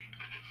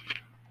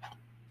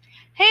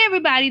Hey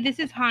everybody, this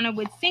is Hannah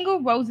with Single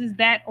Roses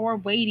That Are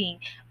Waiting.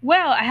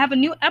 Well, I have a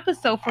new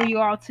episode for you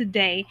all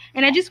today,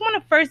 and I just want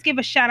to first give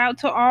a shout out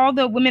to all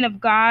the women of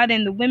God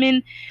and the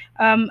women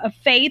of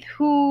faith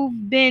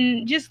who've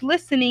been just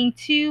listening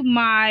to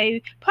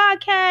my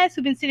podcast,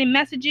 who've been sending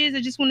messages.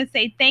 I just want to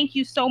say thank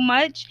you so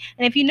much.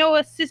 And if you know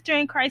a sister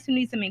in Christ who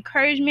needs some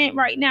encouragement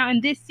right now in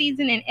this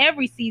season and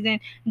every season,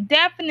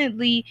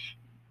 definitely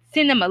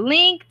send them a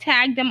link,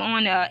 tag them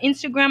on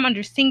Instagram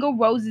under Single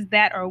Roses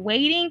That Are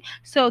Waiting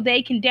so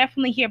they can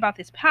definitely hear about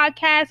this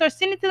podcast, or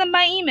send it to them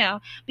by email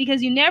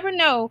because you never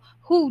know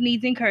who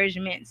needs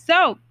encouragement.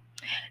 So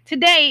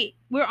today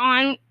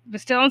we're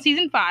still on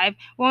season 5.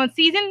 We're on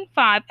season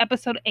 5,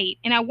 episode 8,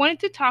 and I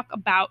wanted to talk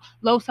about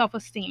low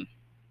self-esteem.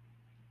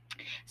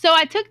 So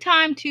I took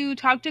time to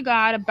talk to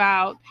God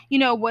about,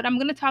 what I'm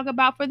going to talk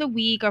about for the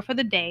week or for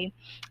the day.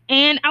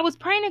 And I was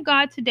praying to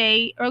God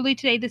early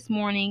today this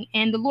morning,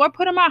 and the Lord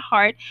put on my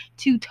heart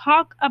to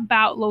talk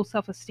about low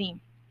self-esteem.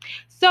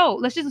 So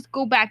let's just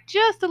go back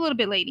just a little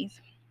bit,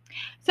 ladies.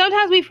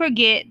 Sometimes we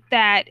forget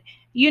that,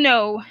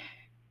 when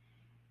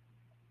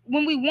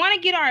we want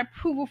to get our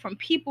approval from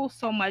people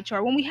so much,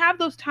 or when we have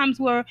those times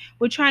where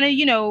we're trying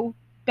to,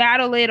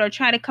 battle it or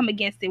try to come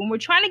against it, when we're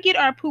trying to get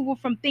our approval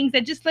from things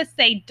that just, let's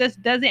say,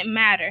 just doesn't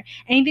matter,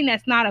 anything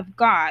that's not of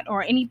God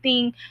or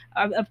anything,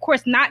 of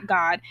course, not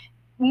God,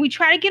 when we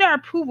try to get our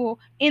approval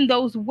in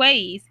those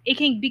ways, it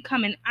can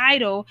become an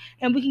idol,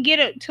 and we can get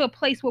it to a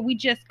place where we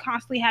just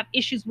constantly have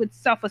issues with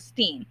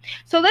self-esteem.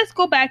 So let's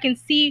go back and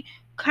see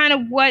kind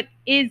of what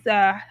is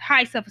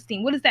high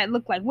self-esteem. What does that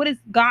look like? What does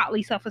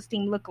godly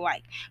self-esteem look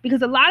like?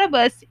 Because a lot of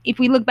us, if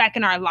we look back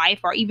in our life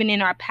or even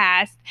in our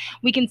past,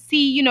 we can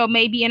see,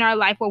 maybe in our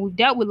life where we've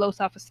dealt with low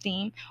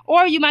self-esteem,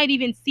 or you might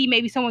even see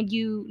maybe someone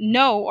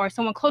or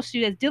someone close to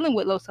you that's dealing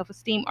with low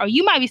self-esteem, or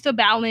you might be still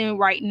battling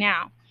right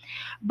now.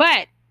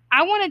 But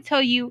I want to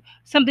tell you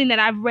something that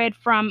I've read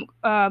from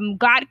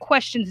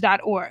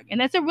godquestions.org. And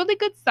that's a really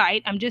good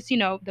site. I'm just,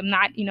 I'm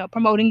not,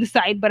 promoting the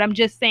site, but I'm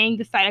just saying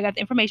the site I got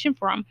the information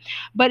from.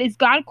 But it's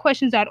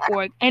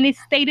godquestions.org. And it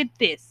stated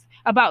this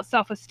about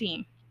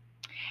self-esteem.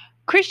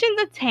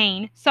 Christians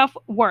attain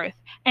self-worth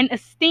and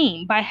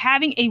esteem by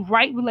having a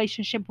right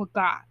relationship with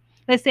God.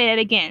 Let's say that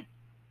again.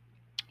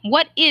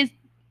 What is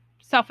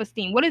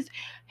self-esteem? What does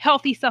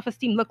healthy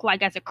self-esteem look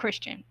like as a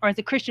Christian or as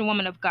a Christian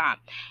woman of God?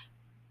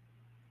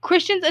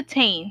 Christians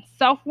attain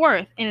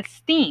self-worth and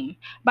esteem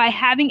by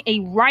having a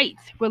right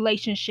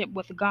relationship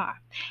with God.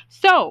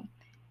 So,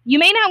 you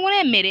may not want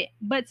to admit it,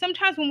 but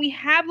sometimes when we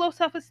have low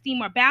self-esteem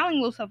or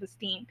battling low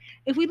self-esteem,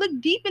 if we look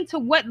deep into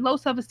what low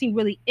self-esteem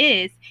really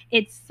is,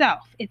 it's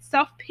self. It's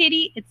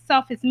self-pity. It's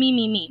it's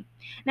me.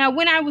 Now,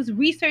 when I was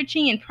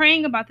researching and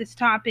praying about this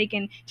topic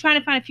and trying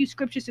to find a few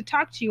scriptures to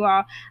talk to you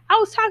all, I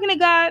was talking to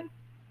God,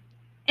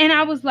 and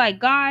I was like,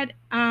 God,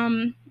 I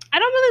don't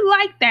really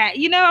like that.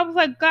 I was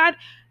like, God,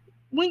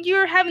 when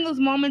you're having those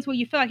moments where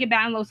you feel like you're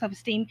battling low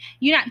self-esteem,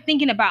 you're not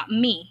thinking about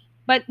me.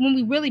 But when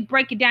we really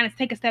break it down and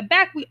take a step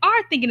back, we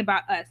are thinking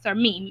about us or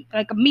me,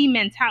 like a me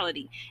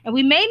mentality. And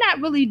we may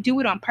not really do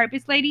it on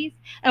purpose, ladies.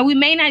 And we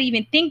may not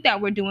even think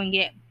that we're doing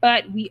it,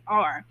 but we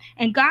are.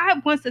 And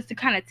God wants us to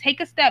kind of take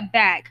a step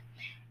back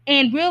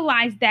and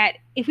realize that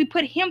if we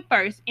put him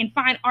first and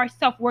find our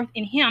self-worth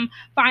in him,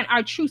 find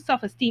our true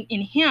self-esteem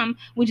in him,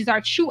 which is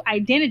our true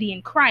identity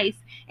in Christ,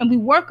 and we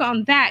work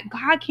on that,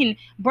 God can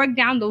break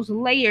down those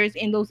layers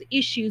and those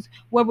issues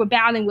where we're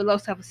battling with low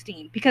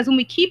self-esteem. Because when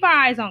we keep our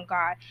eyes on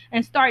God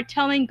and start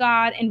telling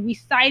God and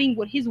reciting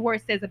what his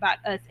word says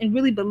about us and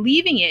really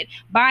believing it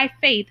by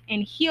faith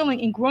and healing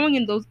and growing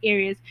in those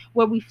areas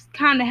where we've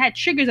kind of had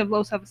triggers of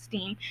low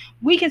self-esteem,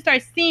 we can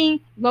start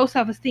seeing low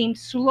self-esteem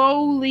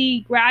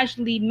slowly,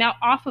 gradually melt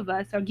off of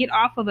us or get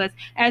off of us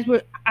as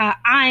we're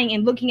eyeing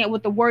and looking at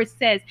what the word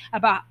says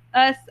about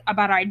us,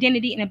 about our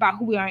identity, and about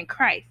who we are in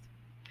Christ.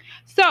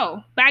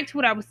 So back to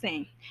what I was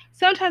saying.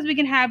 Sometimes we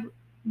can have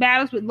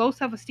battles with low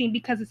self-esteem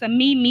because it's a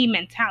me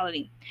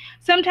mentality.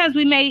 Sometimes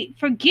we may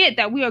forget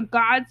that we are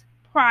God's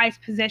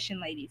prized possession,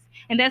 ladies.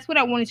 And that's what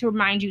I wanted to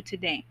remind you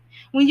today.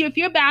 If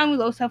you're battling with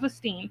low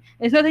self-esteem,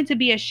 there's nothing to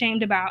be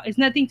ashamed about. It's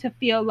nothing to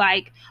feel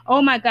like,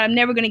 oh my God, I'm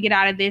never going to get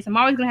out of this. I'm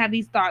always going to have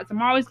these thoughts.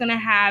 I'm always going to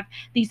have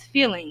these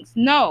feelings.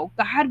 No,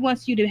 God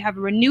wants you to have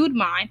a renewed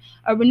mind,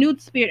 a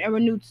renewed spirit, a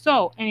renewed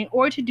soul. And in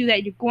order to do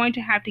that, you're going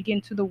to have to get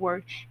into the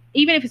word,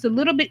 even if it's a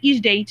little bit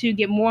each day, to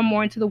get more and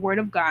more into the word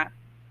of God.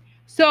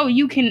 So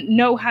you can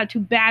know how to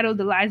battle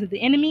the lies of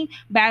the enemy,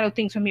 battle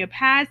things from your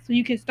past, so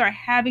you can start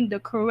having the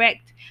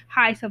correct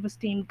high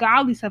self-esteem,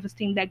 godly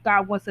self-esteem that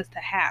God wants us to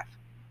have.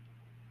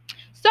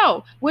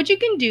 So what you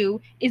can do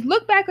is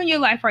look back on your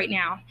life right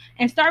now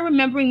and start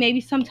remembering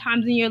maybe some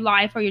times in your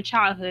life or your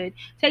childhood.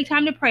 Take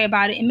time to pray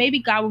about it, and maybe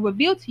God will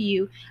reveal to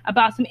you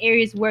about some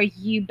areas where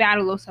you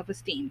battle low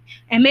self-esteem.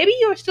 And maybe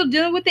you're still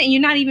dealing with it and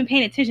you're not even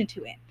paying attention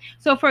to it.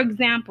 So for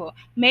example,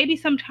 maybe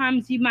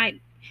sometimes you might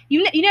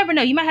You never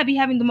know. You might be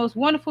having the most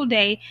wonderful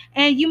day,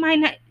 and you might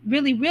not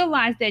really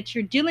realize that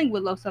you're dealing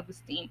with low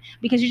self-esteem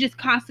because you're just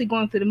constantly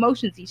going through the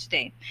motions each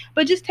day.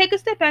 But just take a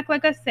step back,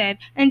 like I said,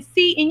 and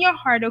see in your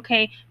heart,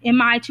 okay,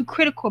 am I too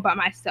critical about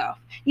myself?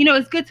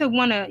 It's good to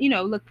want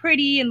to, look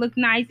pretty and look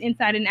nice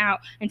inside and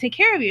out and take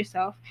care of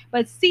yourself.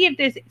 But see if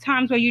there's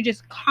times where you're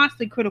just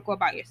constantly critical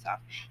about yourself.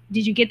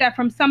 Did you get that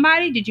from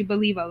somebody? Did you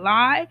believe a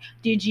lie?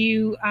 Did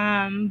you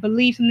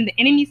believe something the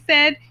enemy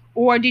said?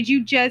 Or did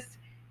you just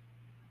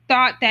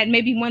thought that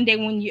maybe one day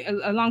when you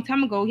a long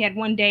time ago you had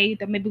one day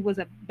that maybe was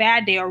a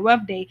bad day or a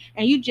rough day,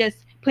 and you just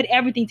put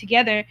everything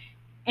together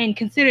and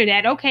consider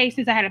that, okay,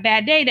 since I had a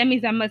bad day, that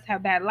means I must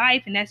have bad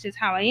life, and that's just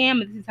how I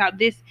am, and this is how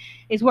this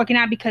is working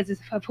out because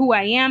of who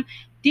I am?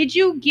 Did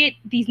you get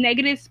these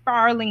negative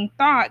spiraling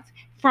thoughts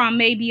from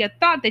maybe a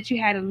thought that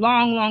you had a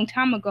long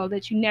time ago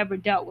that you never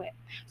dealt with?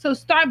 So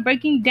start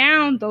breaking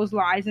down those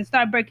lies and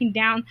start breaking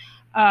down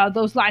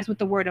those lies with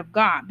the word of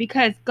God,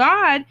 because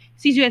God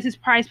sees you as his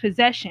prized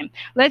possession.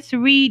 Let's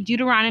read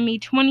Deuteronomy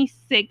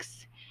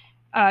 26,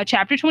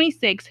 chapter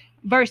 26,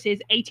 verses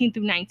 18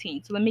 through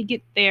 19. So let me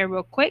get there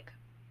real quick.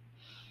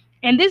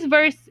 And this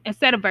verse, a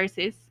set of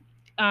verses,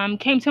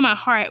 came to my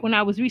heart when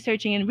I was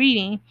researching and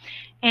reading,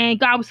 and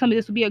God was telling me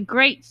this would be a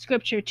great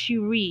scripture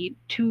to read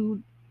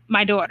to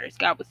my daughters,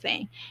 God was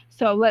saying.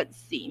 So let's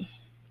see.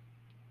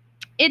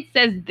 It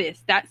says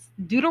this, that's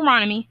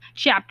Deuteronomy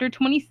chapter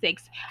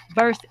 26,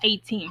 verse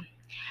 18.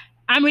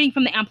 I'm reading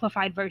from the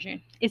Amplified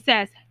Version. It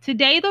says,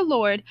 "Today the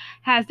Lord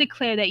has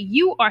declared that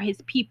you are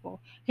his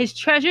people, his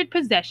treasured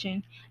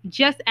possession,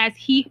 just as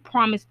he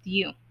promised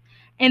you,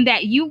 and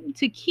that you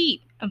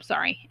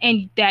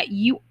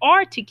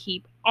are to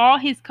keep all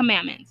his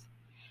commandments."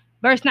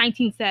 Verse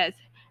 19 says,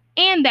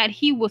 "And that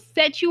he will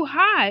set you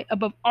high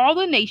above all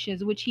the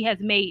nations which he has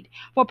made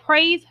for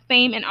praise,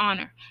 fame, and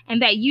honor,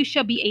 and that you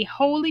shall be a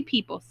holy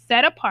people,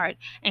 set apart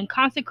and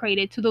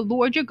consecrated to the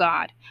Lord your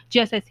God,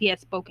 just as he has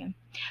spoken."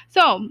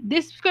 So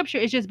this scripture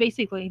is just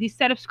basically, these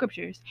set of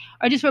scriptures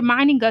are just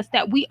reminding us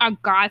that we are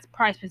God's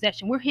prized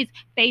possession. We're his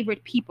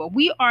favorite people.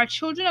 We are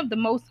children of the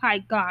Most High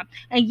God.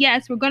 And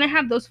yes, we're going to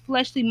have those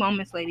fleshly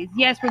moments, ladies.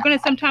 Yes, we're going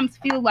to sometimes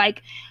feel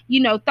like,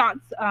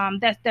 thoughts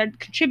that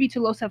contribute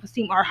to low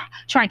self-esteem are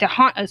trying to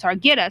haunt us or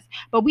get us.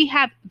 But we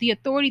have the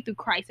authority through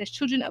Christ as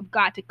children of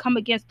God to come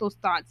against those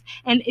thoughts.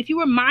 And if you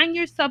remind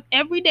yourself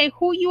every day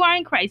who you are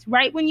in Christ,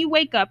 right when you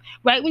wake up,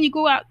 right when you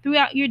go out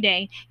throughout your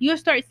day, you'll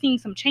start seeing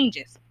some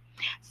changes.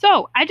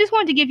 So I just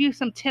wanted to give you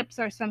some tips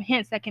or some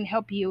hints that can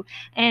help you.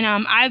 And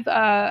I've,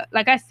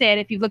 like I said,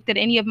 if you've looked at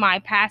any of my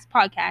past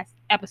podcast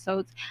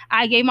episodes,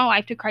 I gave my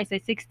life to Christ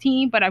at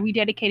 16, but I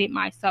rededicated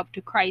myself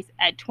to Christ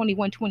at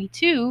 21,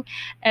 22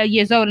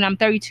 years old, and I'm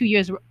 32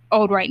 years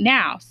old right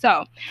now.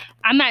 So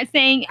I'm not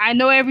saying I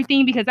know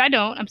everything, because I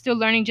don't. I'm still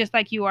learning just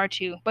like you are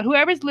too. But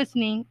whoever's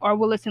listening or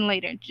will listen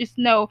later, just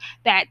know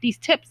that these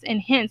tips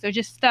and hints are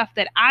just stuff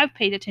that I've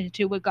paid attention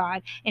to with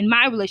God in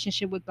my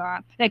relationship with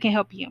God that can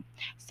help you.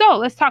 So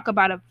let's talk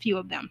about a few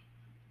of them.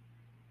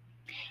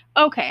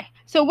 Okay,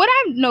 so what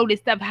I've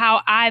noticed of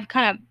how I've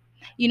kind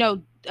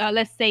of,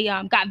 let's say,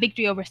 got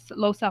victory over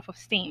low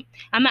self-esteem.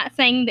 I'm not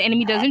saying the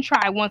enemy doesn't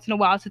try once in a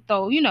while to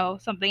throw,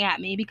 something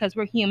at me, because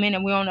we're human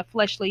and we're on a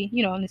fleshly,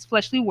 in this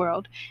fleshly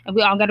world, and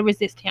we all got to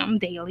resist him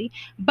daily.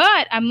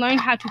 But I'm learning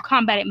how to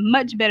combat it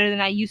much better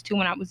than I used to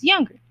when I was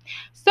younger.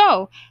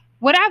 So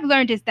what I've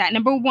learned is that,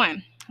 number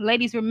one,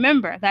 ladies,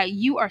 remember that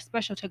you are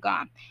special to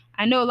God.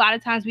 I know a lot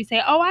of times we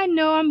say, oh, I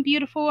know I'm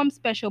beautiful, I'm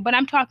special, but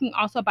I'm talking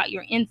also about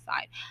your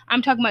inside.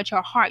 I'm talking about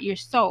your heart, your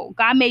soul.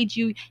 God made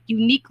you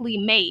uniquely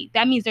made.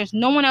 That means there's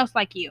no one else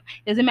like you.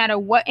 It doesn't matter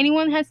what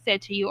anyone has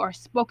said to you or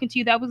spoken to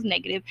you that was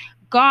negative.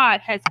 God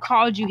has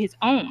called you his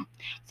own.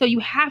 So you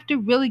have to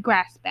really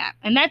grasp that.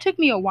 And that took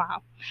me a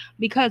while,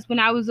 because when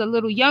I was a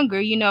little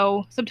younger,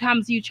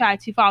 sometimes you try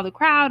to follow the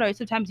crowd, or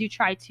sometimes you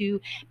try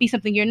to be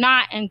something you're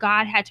not. And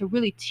God had to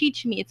really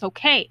teach me it's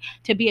okay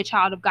to be a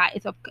child of God.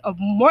 It's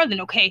more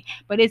than okay,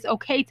 but it's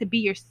okay to be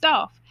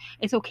yourself.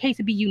 It's okay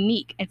to be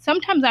unique. And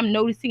sometimes I'm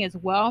noticing as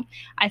well,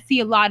 I see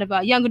a lot of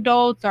young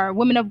adults or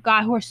women of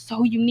God who are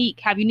so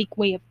unique, have unique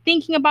way of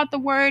thinking about the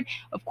word,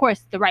 of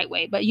course, the right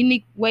way, but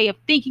unique way of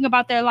thinking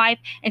about their life.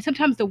 And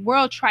sometimes the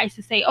world tries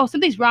to say, oh,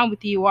 something's wrong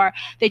with you, or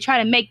they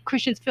try to make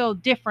Christians feel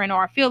different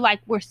or feel like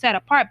we're set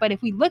apart. But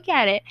if we look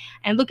at it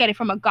and look at it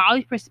from a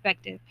godly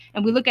perspective,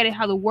 and we look at it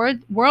how the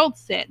word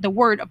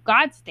of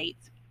God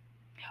states,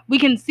 we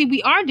can see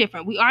we are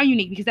different. We are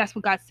unique, because that's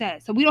what God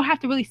says. So we don't have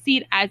to really see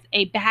it as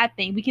a bad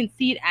thing. We can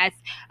see it as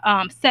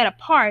set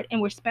apart,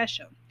 and we're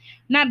special.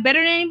 Not better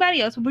than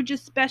anybody else, but we're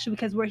just special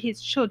because we're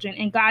his children,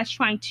 and God's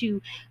trying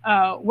to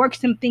work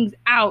some things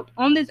out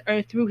on this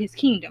earth through his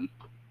kingdom.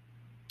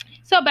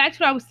 So back to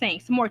what I was saying,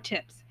 some more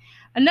tips.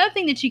 Another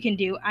thing that you can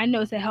do, I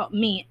know, to help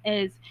me,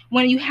 is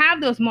when you have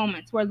those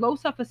moments where low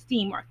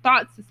self-esteem or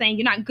thoughts saying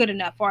you're not good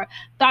enough, or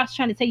thoughts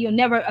trying to say you'll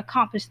never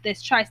accomplish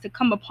this tries to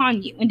come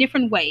upon you in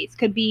different ways.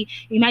 Could be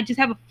you might just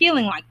have a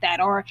feeling like that,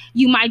 or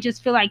you might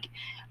just feel like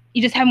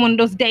you just have one of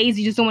those days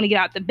you just don't want to get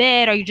out the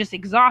bed, or you're just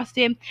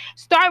exhausted,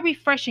 start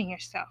refreshing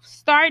yourself.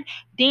 Start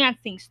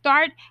dancing.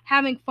 Start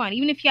having fun.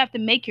 Even if you have to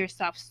make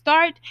yourself,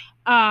 start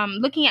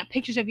looking at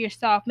pictures of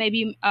yourself,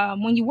 maybe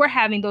when you were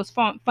having those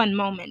fun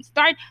moments.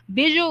 Start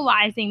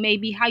visualizing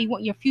maybe how you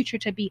want your future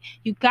to be.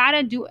 You got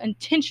to do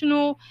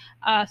intentional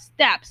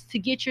steps to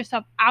get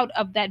yourself out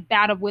of that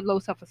battle with low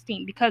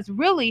self-esteem, because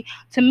really,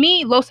 to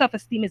me, low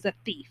self-esteem is a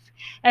thief.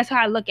 That's how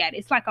I look at it.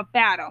 It's like a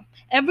battle.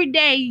 Every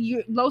day,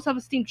 your low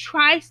self-esteem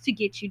tries to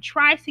get you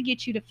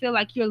to feel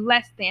like you're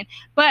less than.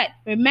 But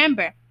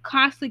remember,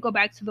 constantly go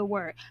back to the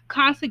word,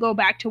 constantly go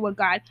back to what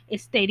God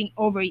is stating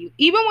over you,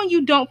 even when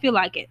you don't feel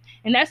like it.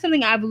 And that's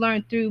something I've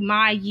learned through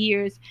my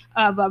years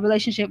of my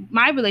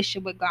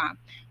relationship with God,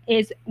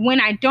 is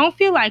when I don't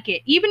feel like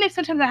it, even if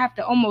sometimes I have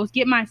to almost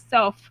get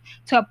myself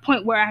to a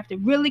point where I have to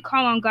really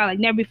call on God like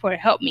never before to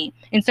help me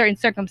in certain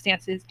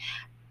circumstances.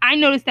 I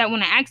noticed that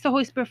when I ask the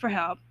Holy Spirit for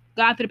help,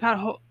 God through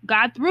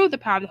the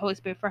power of the Holy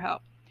Spirit for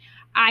help,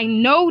 I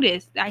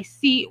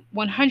see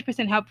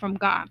 100% help from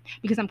God,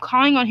 because I'm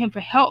calling on him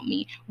to help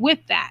me with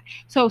that.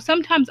 So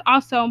sometimes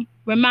also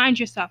remind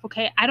yourself,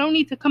 okay, I don't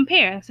need to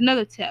compare. That's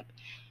another tip.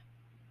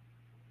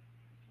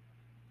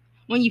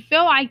 When you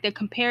feel like the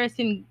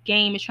comparison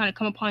game is trying to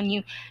come upon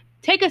you,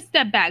 take a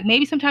step back.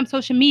 Maybe sometimes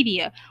social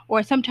media,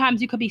 or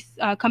sometimes you could be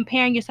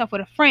comparing yourself with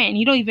a friend.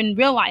 You don't even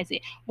realize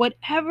it.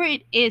 Whatever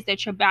it is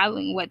that you're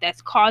battling with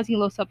that's causing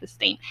low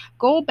self-esteem,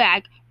 go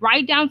back,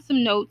 write down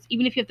some notes,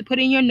 even if you have to put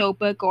it in your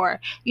notebook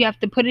or you have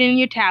to put it in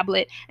your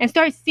tablet, and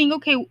start seeing,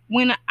 okay,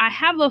 when I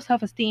have low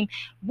self-esteem,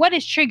 what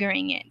is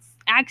triggering it?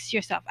 Ask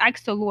yourself,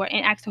 ask the Lord,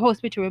 and ask the Holy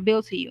Spirit to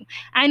reveal to you.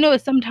 I know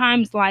it's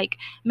sometimes like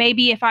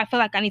maybe if I feel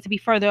like I need to be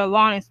further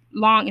along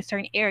in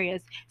certain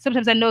areas,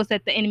 sometimes I notice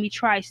that the enemy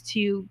tries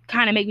to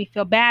kind of make me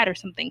feel bad or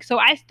something. So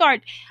I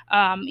start,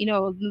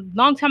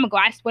 long time ago,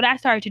 what I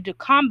started to do to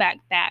combat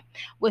that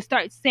was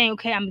start saying,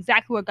 okay, I'm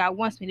exactly where God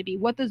wants me to be.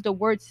 What does the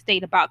word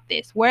state about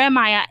this? Where am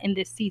I at in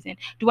this season?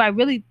 Do I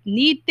really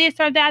need this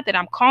or that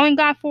I'm calling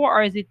God for?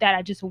 Or is it that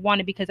I just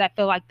want it because I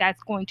feel like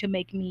that's going to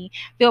make me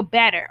feel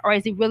better? Or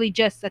is it really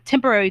just a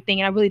temporary thing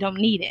and I really don't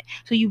need it?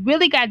 So you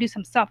really got to do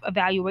some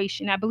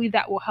self-evaluation. I believe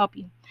that will help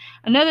you.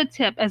 Another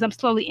tip, as I'm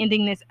slowly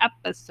ending this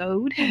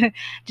episode,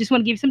 just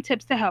want to give you some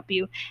tips to help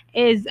you,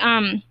 is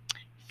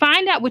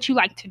find out what you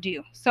like to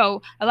do.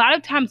 So a lot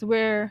of times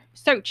we're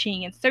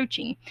searching, and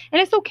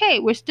it's okay.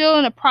 We're still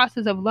in a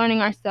process of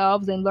learning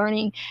ourselves and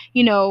learning,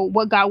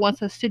 what God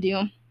wants us to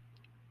do.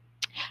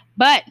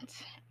 But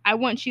I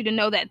want you to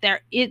know that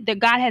that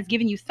God has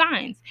given you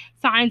signs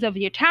of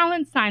your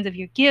talents, signs of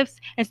your gifts,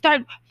 and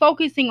start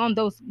focusing on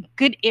those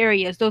good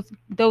areas, those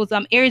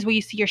areas where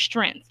you see your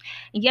strengths.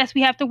 And yes,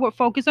 we have to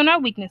focus on our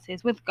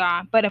weaknesses with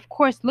God, but of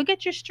course, look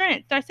at your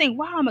strengths. Start saying,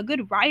 "Wow, I'm a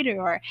good writer,"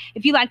 or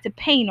if you like to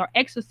paint or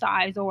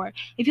exercise, or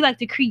if you like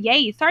to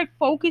create, start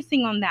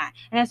focusing on that.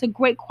 And that's a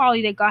great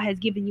quality that God has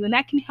given you, and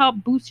that can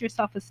help boost your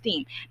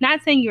self-esteem.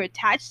 Not saying you're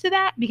attached to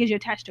that because you're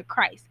attached to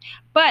Christ,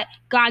 but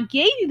God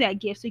gave you that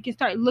gift so you can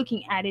start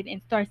looking at it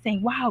and start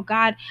saying, wow,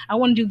 God, I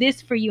want to do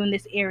this for you in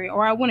this area,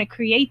 or I want to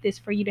create this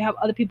for you to help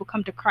other people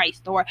come to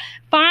Christ, or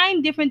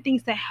find different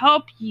things to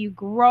help you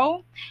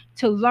grow,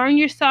 to learn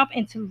yourself,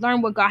 and to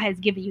learn what God has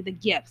given you, the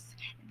gifts.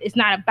 It's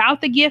not about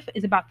the gift,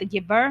 it's about the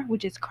giver,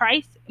 which is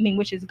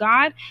which is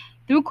God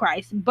through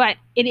Christ. But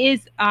it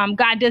is,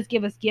 God does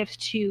give us gifts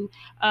to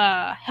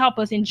help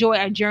us enjoy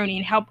our journey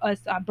and help us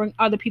bring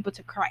other people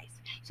to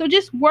Christ. So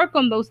just work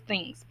on those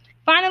things.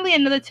 Finally,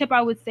 another tip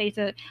I would say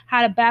to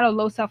how to battle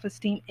low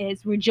self-esteem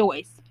is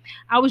rejoice.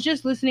 I was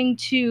just listening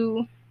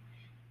to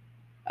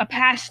a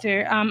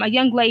pastor, a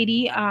young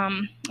lady,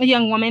 a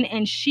young woman,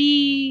 and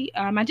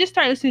I just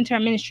started listening to her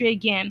ministry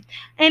again,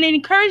 and it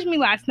encouraged me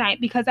last night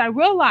because I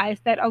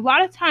realized that a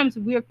lot of times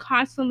we're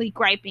constantly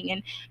griping,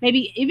 and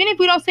maybe even if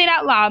we don't say it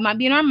out loud, it might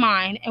be in our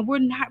mind, and we're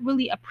not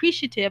really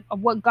appreciative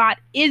of what God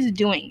is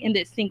doing in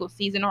this single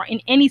season or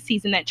in any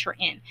season that you're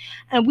in.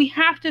 And we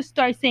have to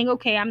start saying,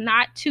 okay, I'm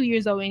not 2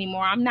 years old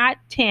anymore. I'm not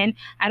 10.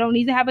 I don't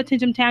need to have a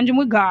tantrum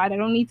with God. I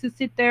don't need to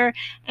sit there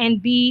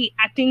and be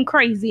acting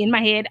crazy in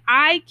my head.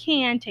 I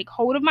can take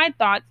hold of my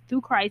thoughts through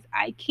Christ.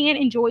 I can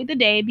enjoy the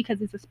day because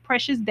it's a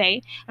precious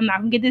day. I'm not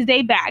gonna get this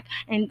day back.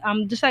 And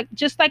just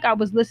like I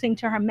was listening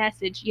to her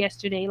message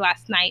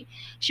last night,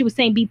 she was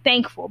saying, be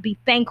thankful, be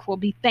thankful,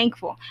 be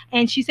thankful.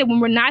 And she said, when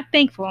we're not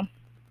thankful,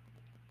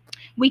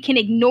 we can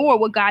ignore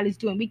what God is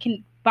doing. We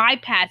can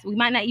bypass it. We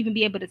might not even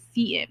be able to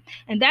see it.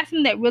 And that's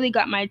something that really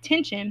got my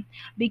attention,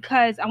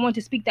 because I want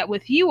to speak that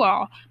with you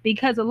all,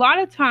 because a lot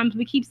of times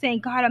we keep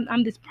saying, God,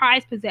 I'm this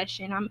prized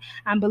possession.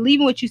 I'm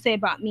believing what you say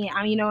about me.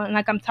 And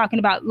like I'm talking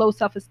about low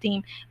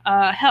self-esteem.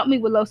 Help me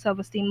with low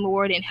self-esteem,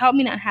 Lord, and help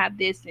me not have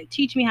this, and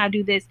teach me how to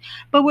do this.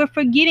 But we're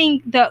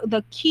forgetting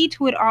the key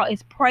to it all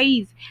is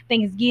praise,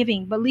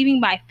 thanksgiving,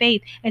 believing by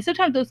faith. And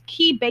sometimes those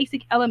key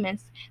basic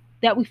elements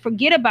that we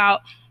forget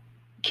about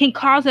can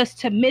cause us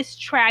to miss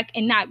track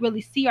and not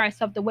really see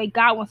ourselves the way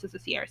God wants us to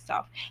see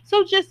ourselves.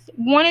 So just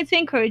wanted to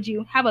encourage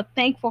you, have a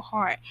thankful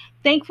heart.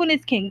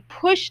 thankfulness can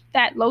push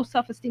that low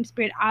self-esteem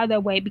spirit out of the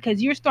way,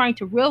 because you're starting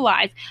to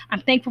realize,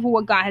 I'm thankful for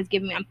what God has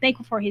given me. I'm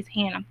thankful for his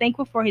hand. I'm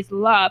thankful for his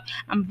love.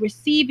 I'm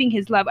receiving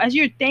his love. As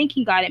you're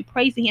thanking God and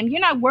praising him, you're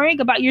not worrying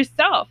about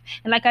yourself.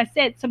 And like I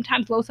said,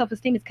 sometimes low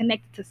self-esteem is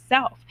connected to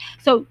self.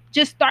 So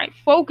just start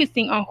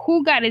focusing on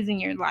who God is in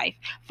your life.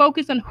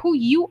 Focus on who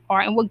you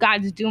are and what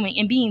God's doing,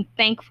 and being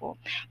thankful.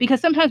 Because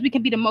sometimes we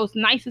can be the most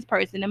nicest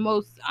person, the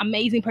most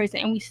amazing person,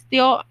 and we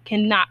still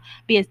cannot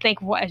be as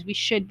thankful as we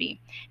should be.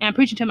 And I'm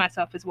preaching to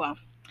myself as well.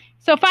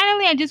 So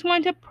finally, I just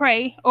wanted to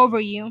pray over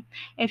you.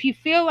 If you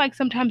feel like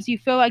sometimes you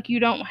feel like you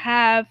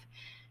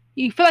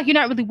feel like you're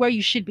not really where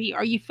you should be,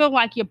 or you feel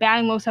like you're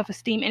battling low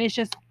self-esteem and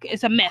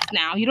it's a mess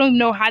now. You don't even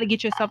know how to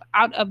get yourself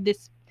out of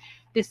this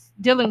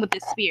dealing with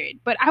this spirit.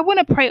 But I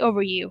want to pray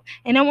over you,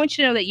 and I want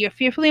you to know that you're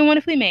fearfully and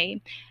wonderfully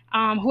made.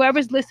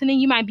 Whoever's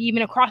listening, you might be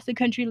even across the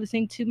country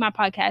listening to my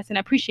podcast, and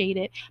I appreciate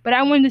it. But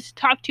I wanted to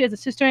talk to you as a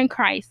sister in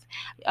Christ,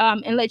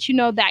 and let you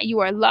know that you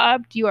are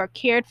loved, you are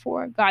cared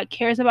for. God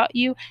cares about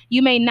you.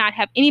 You may not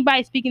have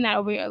anybody speaking that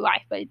over your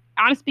life, but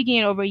I'm speaking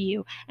it over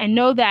you. And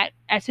know that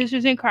as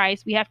sisters in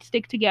Christ, we have to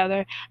stick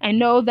together, and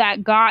know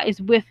that God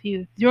is with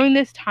you during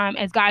this time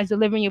as God is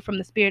delivering you from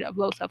the spirit of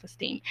low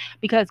self-esteem.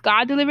 Because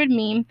God delivered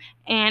me,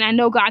 and I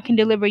know God can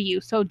deliver you.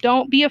 So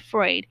don't be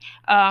afraid.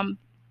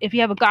 If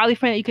you have a godly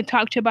friend that you can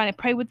talk to about it,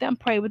 pray with them,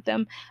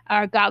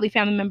 or a godly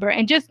family member.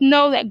 And just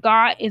know that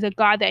God is a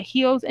God that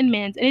heals and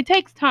mends, and it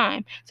takes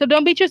time. So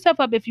don't beat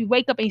yourself up if you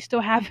wake up and you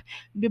still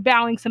you're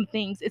battling some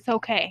things. It's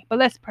okay. But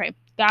let's pray.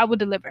 God will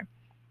deliver.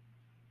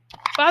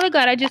 Father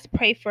God, I just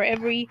pray for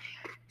every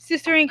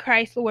sister in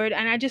Christ, Lord,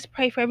 and I just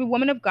pray for every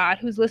woman of God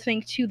who's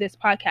listening to this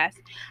podcast.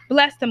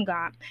 Bless them,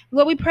 God.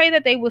 Lord, we pray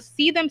that they will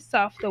see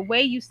themselves the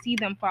way you see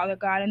them, Father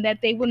God, and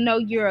that they will know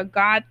you're a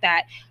God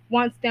that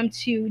wants them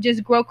to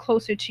just grow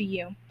closer to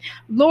you.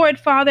 Lord,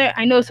 Father,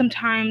 I know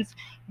sometimes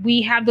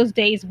we have those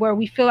days where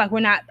we feel like we're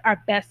not our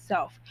best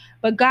self.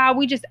 But God,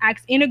 we just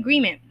ask in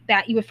agreement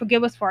that you would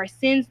forgive us for our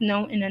sins,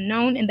 known and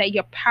unknown, and that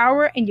your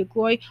power and your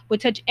glory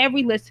would touch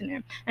every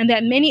listener, and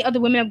that many other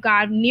women of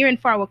God near and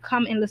far will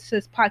come and listen to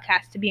this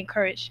podcast to be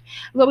encouraged.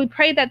 Lord, we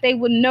pray that they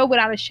would know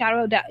without a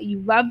shadow that you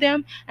love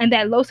them, and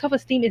that low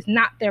self-esteem is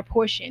not their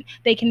portion.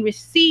 They can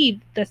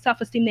receive the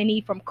self-esteem they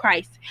need from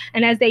Christ.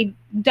 And as they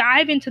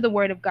dive into the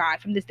word of God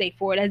from this day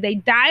forward, as they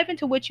dive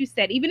into what you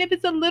said, even if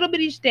it's a little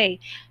bit each day,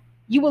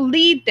 you will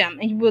lead them,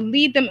 and you will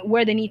lead them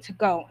where they need to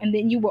go. And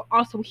then you will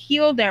also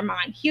heal their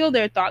mind, heal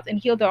their thoughts, and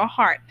heal their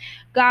heart.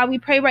 God, we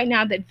pray right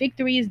now that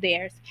victory is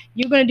theirs.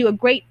 You're going to do a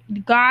great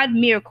God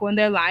miracle in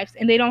their lives,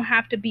 and they don't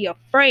have to be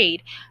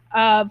afraid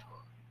of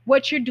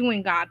what you're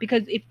doing, God,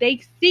 because if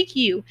they seek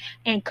you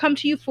and come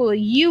to you fully,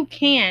 you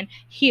can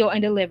heal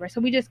and deliver.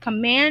 So we just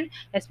command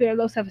that spirit of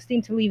low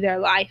self-esteem to leave their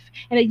life,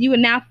 and that you will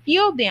now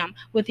fill them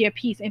with your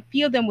peace, and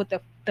fill them with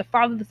the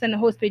Father, the Son, and the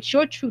Holy Spirit,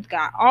 your truth,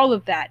 God, all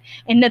of that,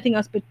 and nothing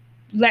else but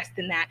less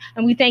than that.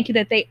 And we thank you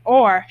that they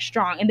are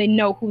strong and they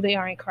know who they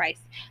are in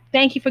Christ.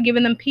 Thank you for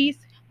giving them peace.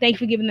 Thank you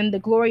for giving them the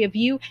glory of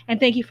you. And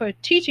thank you for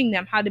teaching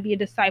them how to be a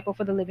disciple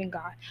for the living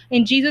God.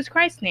 In Jesus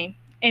Christ's name,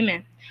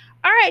 amen.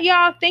 All right,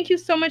 y'all. Thank you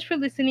so much for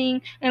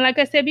listening. And like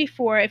I said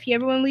before, if you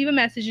ever want to leave a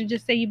message and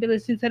just say you've been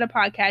listening to the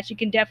podcast, you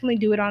can definitely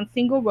do it on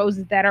Single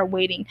Roses That Are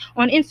Waiting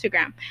on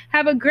Instagram.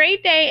 Have a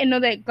great day, and know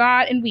that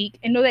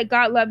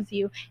God loves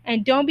you.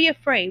 And don't be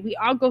afraid. We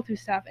all go through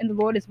stuff, and the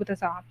Lord is with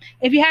us all.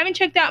 If you haven't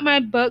checked out my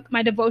book,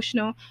 my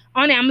devotional,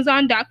 on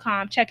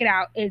Amazon.com, check it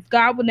out. It's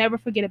God Will Never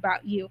Forget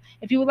About You.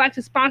 If you would like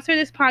to sponsor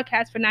this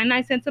podcast for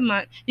 99 cents a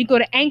month, you go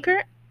to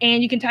Anchor,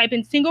 and you can type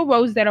in Single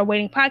Roses That Are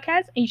Waiting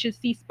podcast, and you should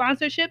see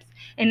sponsorships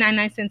and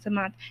 99 cents a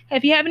month.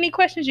 If you have any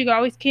questions, you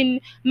always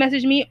can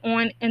message me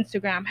on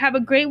Instagram. Have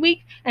a great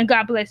week, and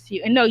God bless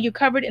you. And know you're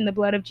covered in the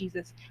blood of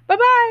Jesus.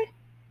 Bye-bye.